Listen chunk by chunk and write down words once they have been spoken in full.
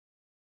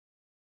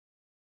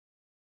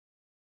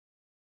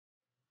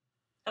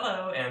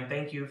Hello, and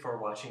thank you for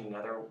watching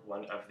another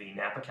one of the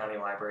Napa County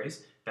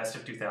Library's Best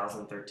of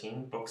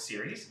 2013 book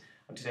series.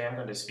 Today I'm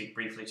going to speak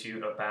briefly to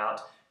you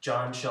about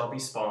John Shelby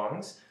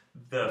Spong's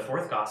The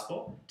Fourth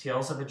Gospel,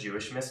 Tales of a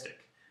Jewish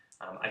Mystic.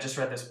 I just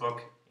read this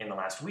book in the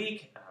last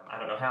week. I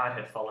don't know how it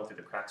had fallen through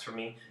the cracks for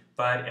me,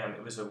 but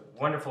it was a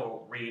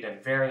wonderful read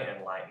and very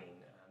enlightening.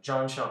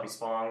 John Shelby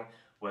Spong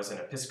was an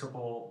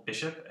Episcopal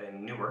bishop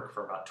in Newark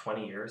for about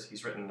 20 years.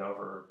 He's written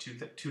over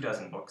two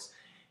dozen books,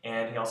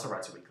 and he also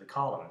writes a weekly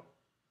column.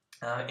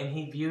 And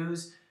he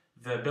views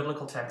the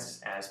biblical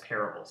texts as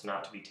parables,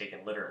 not to be taken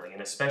literally,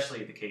 and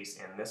especially the case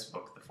in this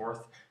book, the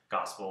fourth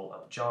Gospel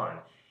of John.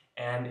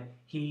 And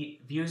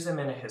he views them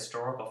in a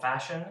historical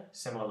fashion,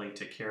 similarly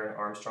to Karen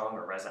Armstrong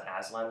or Reza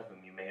Aslan,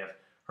 whom you may have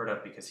heard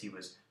of because he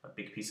was a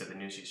big piece of the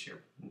news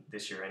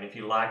this year. And if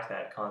you like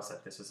that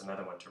concept, this is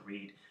another one to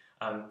read.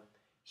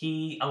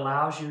 He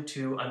allows you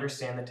to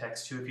understand the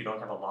text too if you don't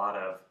have a lot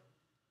of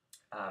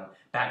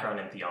background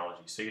in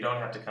theology. So you don't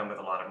have to come with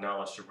a lot of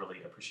knowledge to really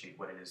appreciate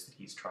what it is that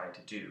he's trying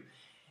to do.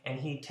 And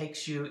he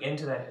takes you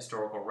into that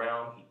historical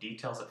realm, he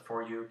details it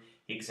for you,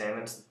 he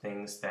examines the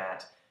things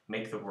that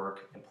make the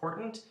work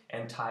important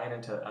and tie it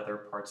into other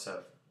parts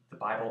of the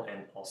Bible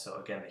and also,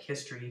 again, the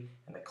history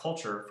and the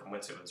culture from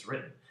whence it was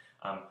written.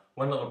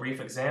 One little brief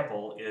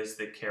example is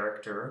the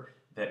character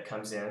that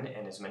comes in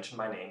and is mentioned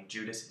by name,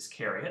 Judas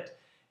Iscariot,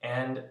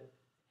 and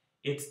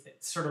it's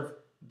sort of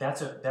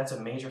that's a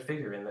major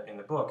figure in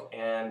the book,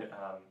 and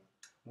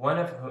one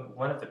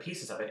of the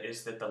pieces of it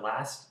is that the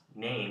last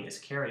name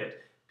Iscariot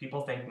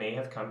people think may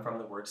have come from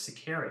the word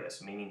Sicarius,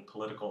 meaning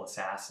political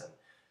assassin.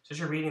 So as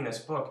you're reading this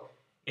book,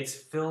 it's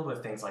filled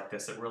with things like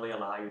this that really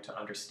allow you to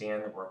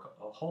understand the work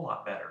a whole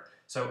lot better.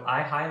 So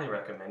I highly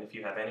recommend, if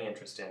you have any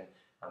interest in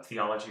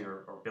theology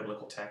or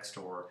biblical text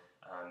or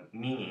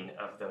meaning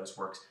of those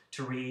works,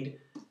 to read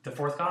The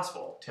Fourth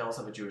Gospel, Tales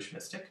of a Jewish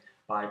Mystic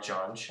by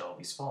John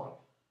Shelby Spong.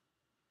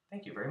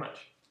 Thank you very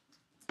much.